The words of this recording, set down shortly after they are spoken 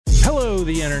Hello,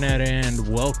 the internet, and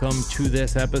welcome to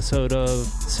this episode of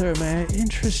Sir, may I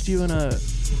interest you in a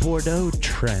Bordeaux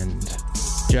trend?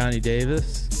 Johnny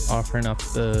Davis offering up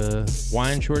the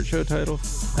wine short show title.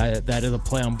 That is a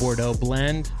play on Bordeaux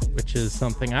blend, which is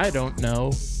something I don't know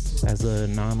as a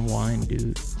non-wine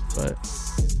dude, but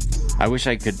I wish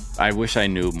I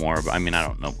knew more, but I mean, I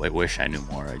don't know. I wish I knew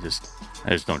more. I just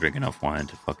don't drink enough wine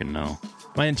to fucking know.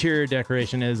 My interior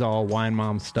decoration is all wine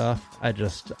mom stuff.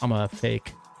 I'm a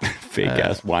fake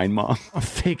ass wine mom. A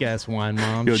fake ass wine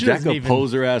mom. Yo, Jack a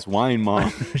poser ass wine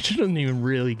mom. She doesn't even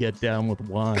really get down with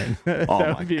wine.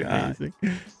 Oh my God. Amazing.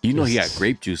 You know he got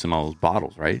grape juice in all those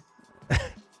bottles, right?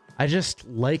 I just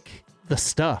like the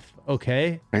stuff,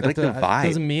 okay? I like the vibe.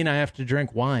 Doesn't mean I have to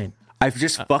drink wine. I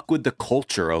just fuck with the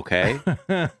culture, okay?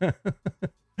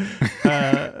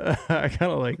 I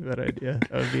kind of like that idea.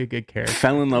 That would be a good character.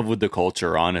 Fell in love with the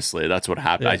culture, honestly. That's what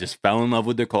happened. Yeah. I just fell in love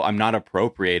with the culture. I'm not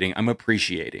appropriating. I'm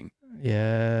appreciating.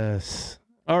 Yes.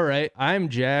 All right. I'm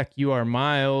Jack. You are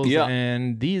Miles. Yeah.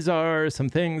 And these are some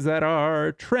things that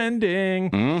are trending.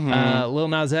 Mm-hmm. Lil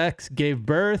Nas X gave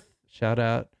birth. Shout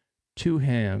out to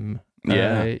him.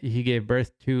 Yeah. He gave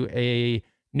birth to a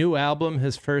new album,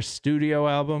 his first studio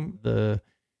album. The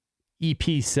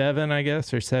EP7, I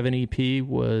guess, or 7 EP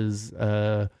was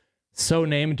so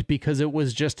named because it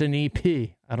was just an EP.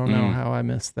 I don't know how I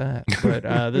missed that, but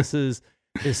this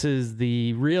is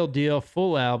the real deal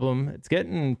full album. It's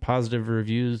getting positive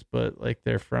reviews, but like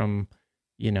they're from,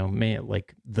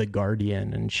 like The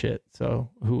Guardian and shit.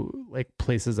 So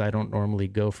places I don't normally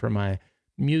go for my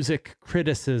music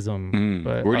criticism.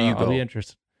 But where do you go? I'll be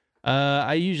interested.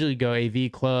 I usually go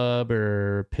AV Club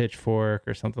or Pitchfork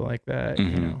or something like that.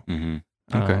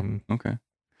 Okay.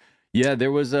 Yeah,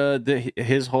 there was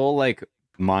his whole like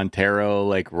Montero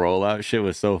like rollout shit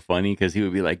was so funny because he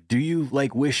would be like, "Do you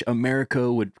like wish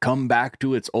America would come back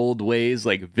to its old ways?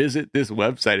 Like visit this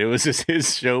website." It was just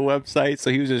his show website,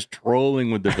 so he was just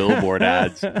trolling with the billboard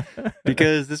ads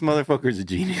because this motherfucker's a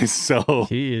genius. So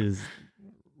he is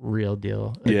real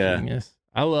deal. Genius.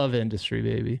 I love Industry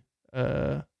Baby.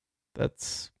 I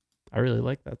really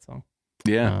like that song.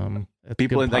 Yeah.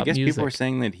 People, I guess music. People were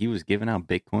saying that he was giving out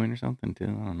Bitcoin or something too.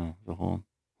 I don't know, the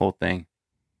whole thing.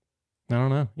 I don't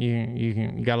know.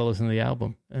 You got to listen to the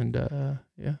album, and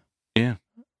yeah.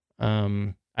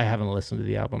 I haven't listened to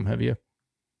the album. Have you?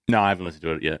 No, I haven't listened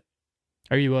to it yet.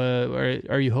 Are you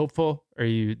are you hopeful? Are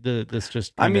you this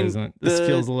just? Feels a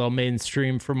little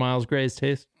mainstream for Miles Gray's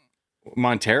taste.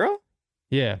 Montero?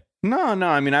 Yeah. No.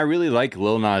 I mean, I really like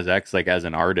Lil Nas X like as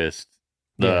an artist.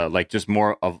 Like just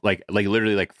more of like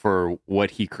literally like for what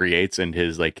he creates and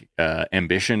his like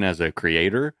ambition as a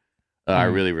creator. I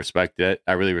really respect it.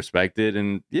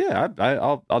 And yeah,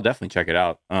 I'll definitely check it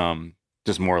out.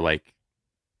 Just more like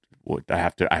what I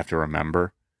have to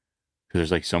remember because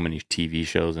there's like so many TV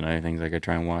shows and other things like I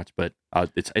try and watch, but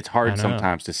it's hard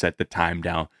sometimes to set the time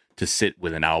down to sit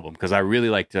with an album because I really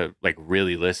like to like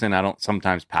really listen. I don't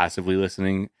sometimes passively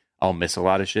listening. I'll miss a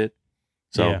lot of shit.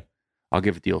 So I'll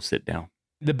give it the old sit down.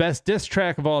 The best diss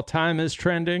track of all time is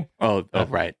trending. Oh,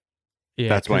 right. Yeah,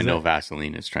 that's why No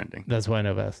Vaseline is trending. That's why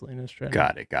No Vaseline is trending.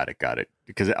 Got it.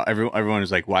 Because everyone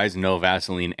is like, why is No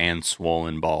Vaseline and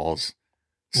Swollen Balls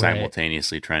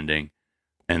simultaneously trending?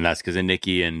 And that's because of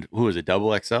Nicki and who is it?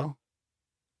 Double XL?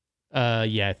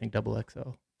 Yeah, I think Double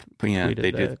XL. But yeah,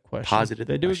 they did positive.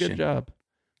 They do a good job.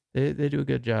 They do a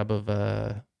good job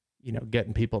of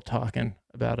getting people talking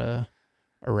about a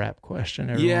rap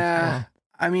question. Yeah.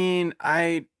 I mean,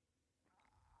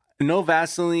 No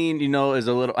Vaseline, is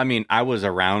a little, I mean, I was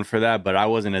around for that, but I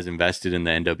wasn't as invested in the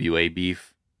NWA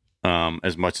beef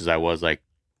as much as I was like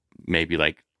maybe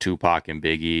like Tupac and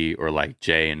Biggie or like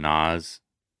Jay and Nas.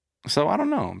 So I don't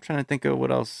know. I'm trying to think of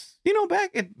what else,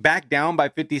 Back Down by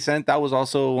 50 Cent. That was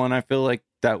also one I feel like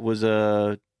that was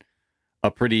a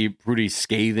pretty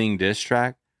scathing diss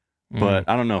track. But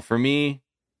I don't know. For me,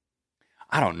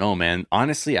 I don't know, man.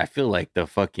 Honestly, I feel like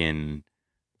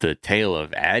the tale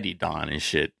of Addy Don and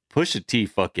shit. Pusha T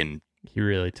fucking he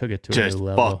really took it to just a new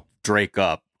level. Fucked Drake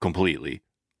up completely.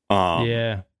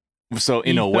 Yeah. So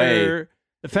in a way,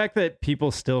 the fact that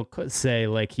people still say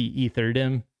like he ethered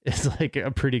him is like a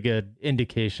pretty good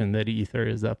indication that Ether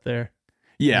is up there.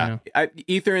 Yeah,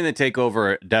 Ether and the Takeover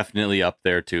are definitely up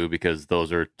there too because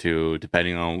those are two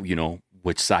depending on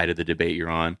which side of the debate you're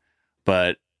on.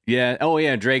 But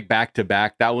yeah, Drake back to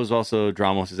back. That was also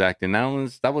Dramos' acting.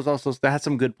 That had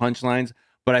some good punchlines.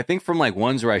 But I think from like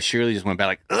ones where I surely just went back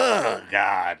like, oh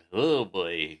God, oh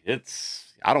boy,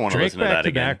 I don't want to listen to that again. Drake back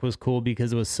to back was cool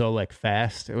because it was so like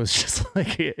fast. It was just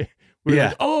like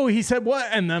like, oh, he said what,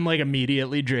 and then like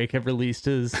immediately Drake had released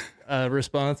his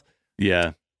response.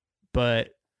 Yeah,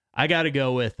 but I got to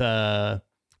go with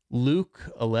Luke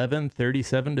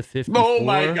 11:37-54. Oh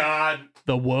my God.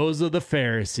 The woes of the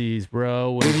Pharisees,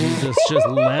 bro. When Jesus just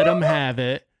let them have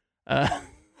it. Oh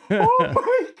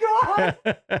my God.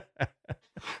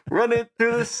 Running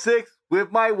through the six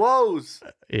with my woes.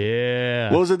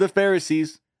 Yeah. Woes of the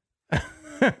Pharisees.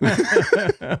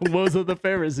 Woes of the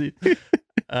Pharisees.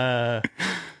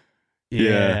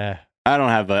 Yeah. I don't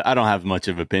have much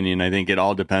of opinion. I think it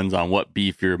all depends on what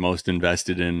beef you're most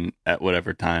invested in at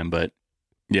whatever time. But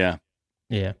yeah.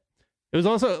 It was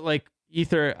also like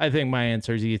Ether. I think my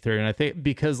answer is Ether, and I think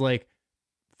because like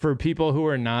for people who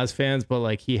are Nas fans, but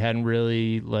like he hadn't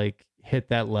really like hit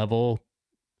that level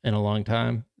in a long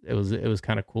time. It was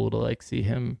kind of cool to like see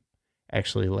him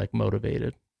actually like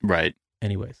motivated. Right.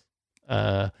 Anyways,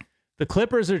 the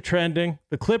Clippers are trending.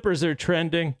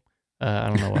 I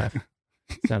don't know why.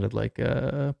 Sounded like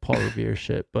Paul Revere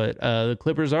shit, but the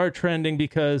Clippers are trending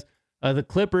because the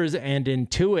Clippers and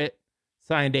Intuit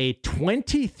signed a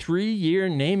 23-year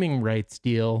naming rights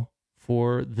deal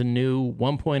for the new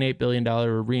 $1.8 billion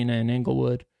arena in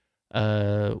Inglewood,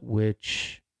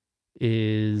 which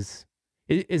is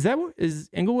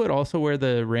Inglewood also where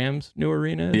the Rams' new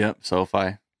arena is? Yep,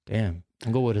 SoFi. Damn,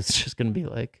 Inglewood is just going to be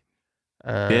like...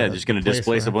 just going to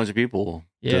displace a bunch of people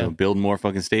to build more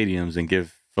fucking stadiums and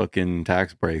give fucking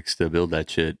tax breaks to build that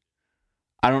shit.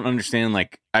 I don't understand.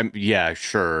 Like,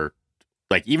 sure.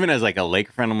 Like, even as like a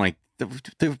Laker fan, I'm like,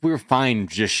 we're fine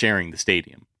just sharing the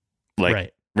stadium,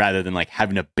 like rather than like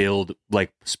having to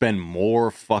spend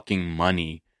more fucking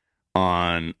money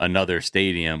on another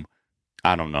stadium.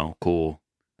 I don't know. Cool.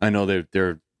 I know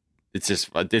they're.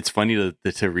 It's funny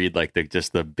to read like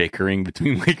the bickering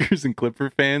between Lakers and Clipper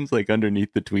fans, like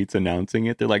underneath the tweets announcing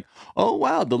it. They're like, oh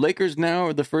wow, the Lakers now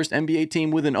are the first NBA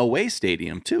team with an away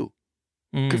stadium too.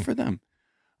 Good for them.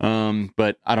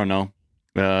 But I don't know.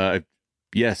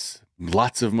 Yes,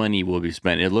 lots of money will be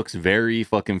spent. It looks very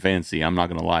fucking fancy. I'm not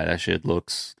gonna lie, that shit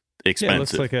looks expensive. Yeah, it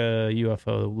looks like a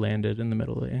UFO landed in the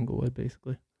middle of Inglewood,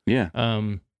 basically. Yeah.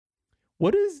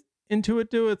 What does Intuit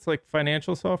do? It's like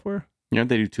financial software. You know,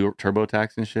 they do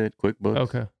TurboTax and shit,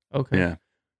 QuickBooks. Okay. Yeah.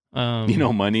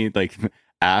 Money, like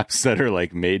apps that are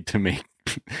like made to make,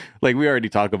 like we already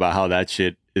talked about how that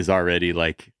shit is already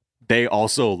like, they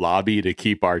also lobby to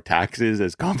keep our taxes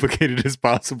as complicated as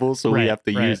possible. So we have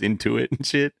to use Intuit and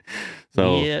shit.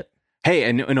 So, hey,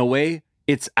 and in a way,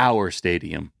 it's our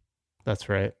stadium. That's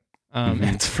right.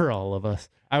 It's for all of us.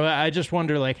 I just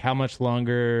wonder like how much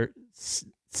longer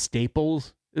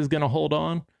Staples is going to hold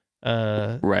on.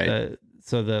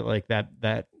 So that like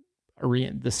that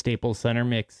arena, the Staples Center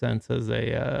makes sense as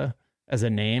a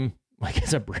name, like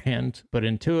as a brand, but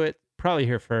Intuit probably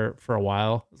here for a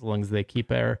while, as long as they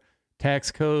keep our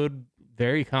tax code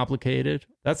very complicated.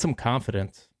 That's some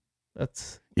confidence.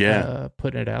 That's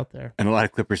putting it out there. And a lot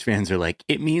of Clippers fans are like,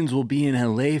 it means we'll be in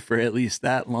LA for at least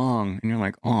that long. And you're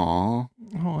like, oh,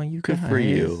 you good guys. for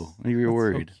you. You're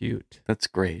worried. So cute. That's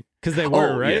great. Because they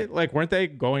were, right? Yeah. Like, weren't they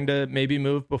going to maybe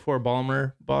move before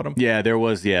Ballmer bought them? Yeah, there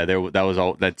was. Yeah, that was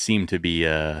all. That seemed to be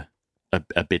a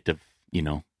bit of,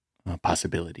 a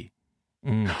possibility.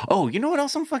 Oh, you know what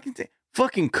else I'm fucking saying?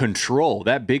 Fucking Control.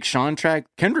 That Big Sean track.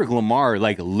 Kendrick Lamar,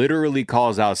 like, literally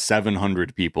calls out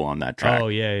 700 people on that track. Oh,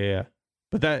 yeah.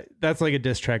 But that's like a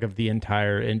diss track of the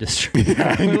entire industry.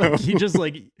 Yeah, I know. Like, he just,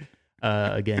 like,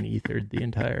 again, ethered the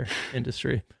entire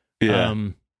industry. Yeah.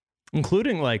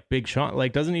 Including like Big Sean,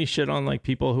 like doesn't he shit on like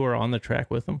people who are on the track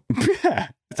with him? Yeah,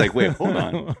 it's like, wait, hold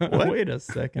on, what? Wait a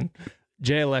second.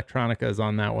 Jay Electronica is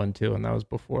on that one too, and that was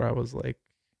before I was like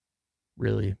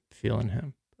really feeling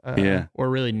him. Or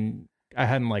really, I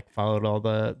hadn't like followed all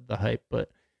the hype,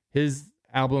 but his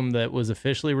album that was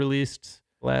officially released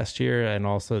last year and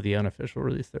also the unofficial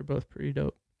release, they're both pretty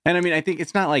dope. And I mean, I think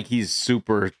it's not like he's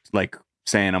super like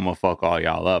saying I'm gonna fuck all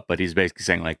y'all up, but he's basically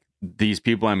saying like, these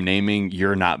people I'm naming,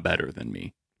 you're not better than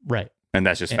me. Right. And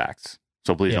that's just facts.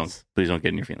 So please don't get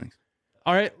in your feelings.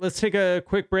 All right, let's take a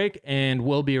quick break and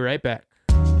we'll be right back.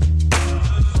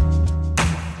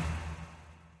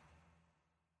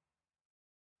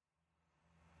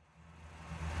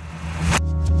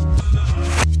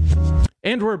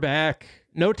 And we're back.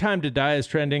 No Time to Die is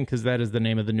trending because that is the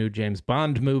name of the new James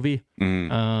Bond movie.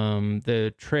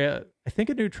 I think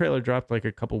a new trailer dropped like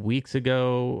a couple weeks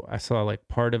ago. I saw like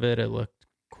part of it. It looked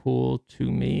cool to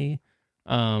me.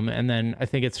 And then I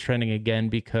think it's trending again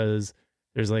because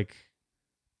there's like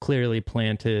clearly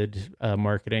planted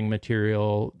marketing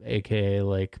material, aka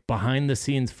like behind the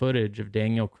scenes footage of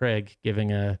Daniel Craig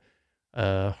giving a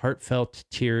heartfelt,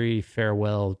 teary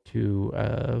farewell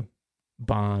to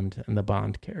Bond and the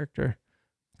Bond character.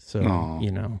 So,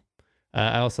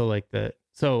 I also like that.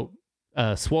 So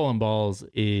Swollen Balls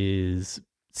is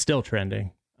still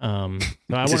trending. So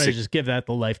I want to just give that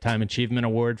the Lifetime Achievement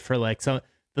Award for like some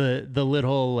the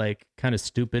little like kind of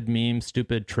stupid meme,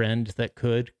 stupid trend that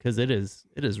could, because it is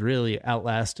really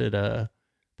outlasted the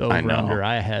over-under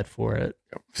I had for it.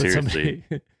 Seriously.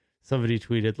 Somebody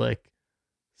tweeted like,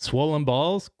 swollen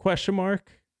balls, question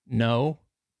mark, no,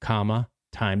 comma,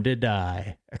 time to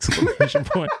die, exclamation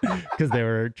point, because they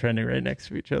were trending right next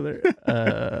to each other.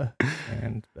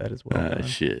 And that is well done.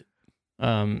 Shit.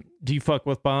 Do you fuck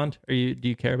with Bond? Do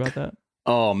you care about that?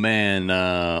 Oh man,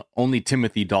 only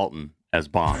Timothy Dalton as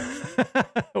Bond.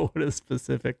 What a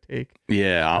specific take.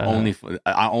 Yeah,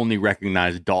 I only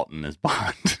recognize Dalton as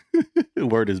Bond.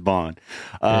 Word is Bond.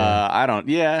 I don't.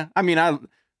 Yeah, I mean,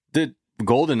 the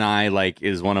GoldenEye like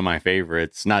is one of my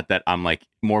favorites. Not that I'm like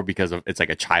more because of it's like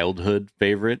a childhood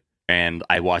favorite, and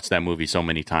I watched that movie so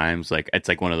many times. Like it's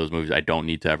like one of those movies I don't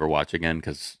need to ever watch again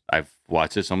because I've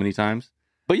watched it so many times.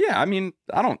 But yeah, I mean,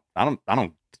 I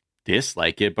don't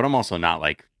dislike it, but I'm also not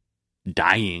like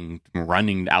dying,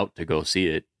 running out to go see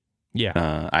it.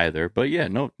 Yeah. Either. But yeah,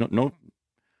 no.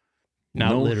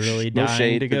 Not literally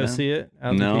dying to go see it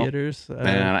out in the theaters.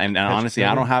 And honestly,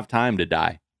 I don't have time to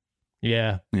die.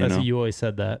 Yeah, what you always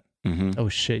said that. Mm-hmm. Oh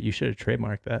shit, you should have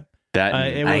trademarked that. I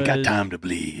ain't got time to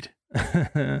bleed.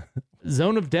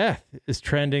 Zone of Death is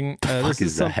trending. This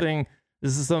is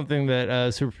something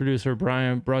that super producer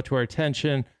Brian brought to our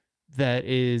attention. That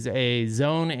is a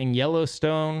zone in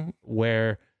Yellowstone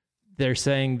where they're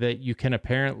saying that you can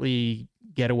apparently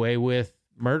get away with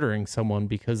murdering someone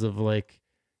because of like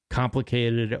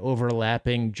complicated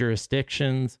overlapping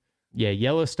jurisdictions. Yeah,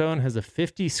 Yellowstone has a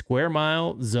 50 square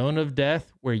mile zone of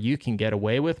death where you can get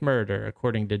away with murder,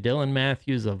 according to Dylan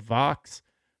Matthews of Vox.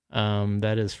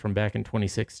 That is from back in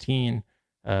 2016,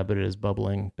 but it is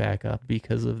bubbling back up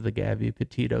because of the Gabby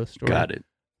Petito story. Got it.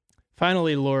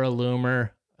 Finally, Laura Loomer,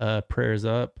 prayers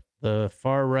up. The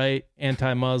far-right,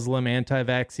 anti-Muslim,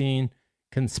 anti-vaccine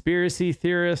conspiracy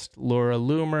theorist Laura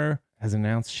Loomer has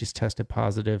announced she's tested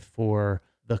positive for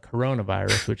the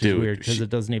coronavirus, which is weird because it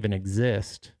doesn't even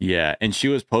exist. Yeah, and she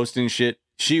was posting shit.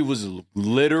 She was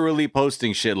literally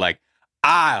posting shit like,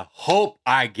 I hope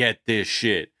I get this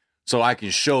shit so I can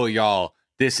show y'all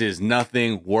this is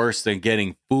nothing worse than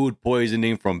getting food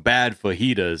poisoning from bad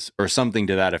fajitas or something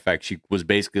to that effect. She was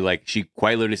basically like, she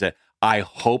quite literally said, I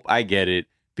hope I get it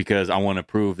because I want to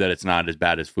prove that it's not as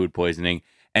bad as food poisoning.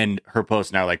 And her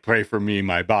posts now like, pray for me.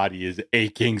 My body is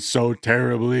aching so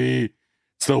terribly.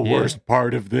 It's the worst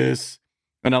part of this.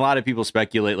 And a lot of people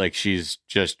speculate like she's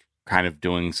just kind of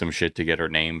doing some shit to get her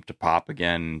name to pop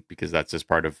again, because that's just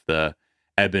part of the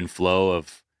ebb and flow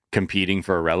of competing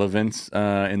for relevance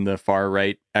in the far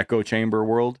right echo chamber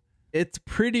world. It's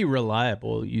pretty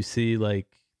reliable. You see like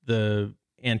the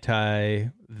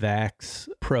anti-vax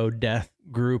pro-death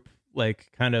group,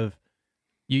 like kind of,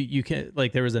 you can,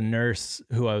 like there was a nurse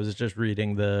who I was just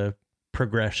reading the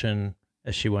progression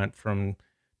as she went from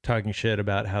talking shit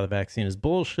about how the vaccine is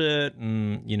bullshit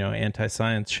and,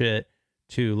 anti-science shit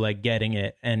to like getting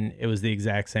it. And it was the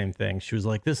exact same thing. She was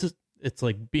like, it's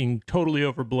like being totally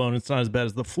overblown. It's not as bad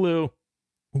as the flu.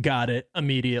 Got it.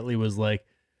 Immediately was like,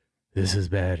 this is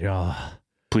bad, y'all.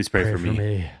 Please pray for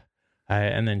me.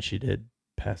 And then she did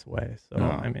pass away. So,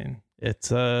 I mean, that's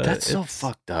so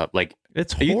fucked up. Like,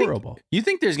 it's horrible. You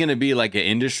think there's going to be like an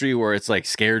industry where it's like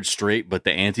scared straight, but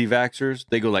the anti-vaxxers,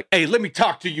 they go like, hey, let me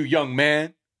talk to you, young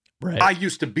man. Right. I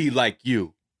used to be like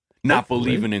you, not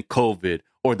believing in COVID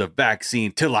or the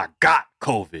vaccine till I got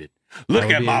COVID. Look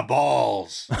at my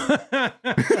balls. That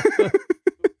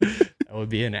would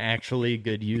be an actually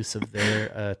good use of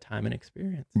their time and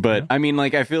experience. But I mean,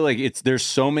 like, I feel like there's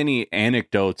so many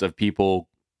anecdotes of people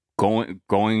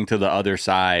going to the other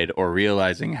side or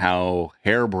realizing how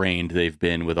harebrained they've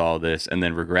been with all this and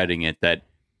then regretting it, that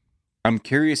I'm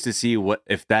curious to see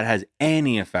if that has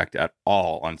any effect at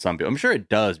all on some people. I'm sure it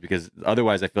does, because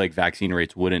otherwise I feel like vaccine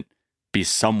rates wouldn't be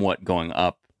somewhat going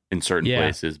up in certain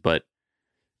places. But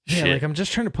like I'm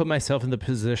just trying to put myself in the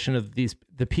position of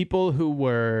the people who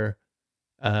were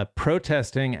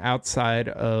protesting outside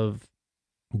of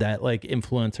that like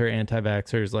influencer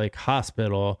anti-vaxxers like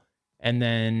hospital, and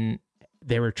then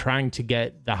they were trying to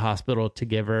get the hospital to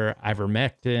give her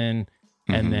ivermectin,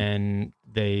 and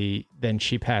then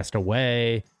she passed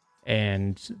away,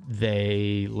 and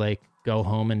they like go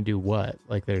home and do what?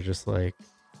 Like they're just like,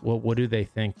 what do they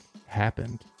think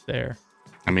happened there?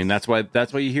 I mean, that's why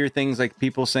you hear things like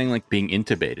people saying like being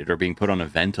intubated or being put on a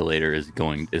ventilator is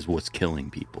what's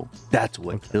killing people. That's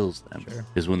what kills them,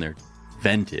 is when they're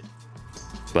vented.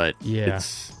 But I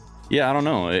don't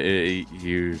know.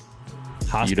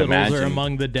 Hospitals imagine. are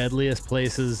among the deadliest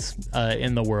places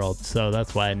in the world, so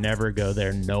that's why I never go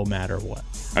there no matter what.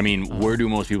 I mean, where do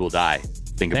most people die?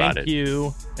 Think about it.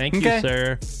 Thank you,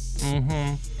 sir.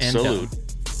 And salute.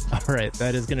 All right,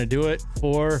 that is going to do it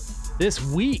for this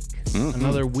week.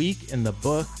 Another week in the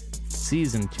book,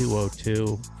 season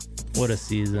 202. What a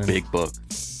season. Big book.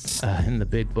 In the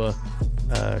big book.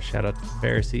 Shout out to the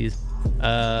Pharisees.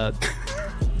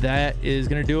 That is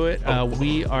going to do it.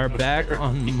 We are back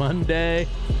on Monday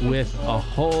with a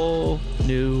whole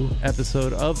new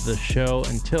episode of the show.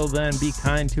 Until then, be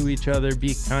kind to each other.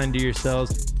 Be kind to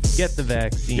yourselves. Get the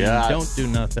vaccine. Yeah. Don't do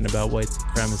nothing about white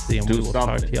supremacy. And we will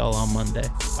talk to y'all on Monday.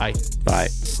 Bye. Bye.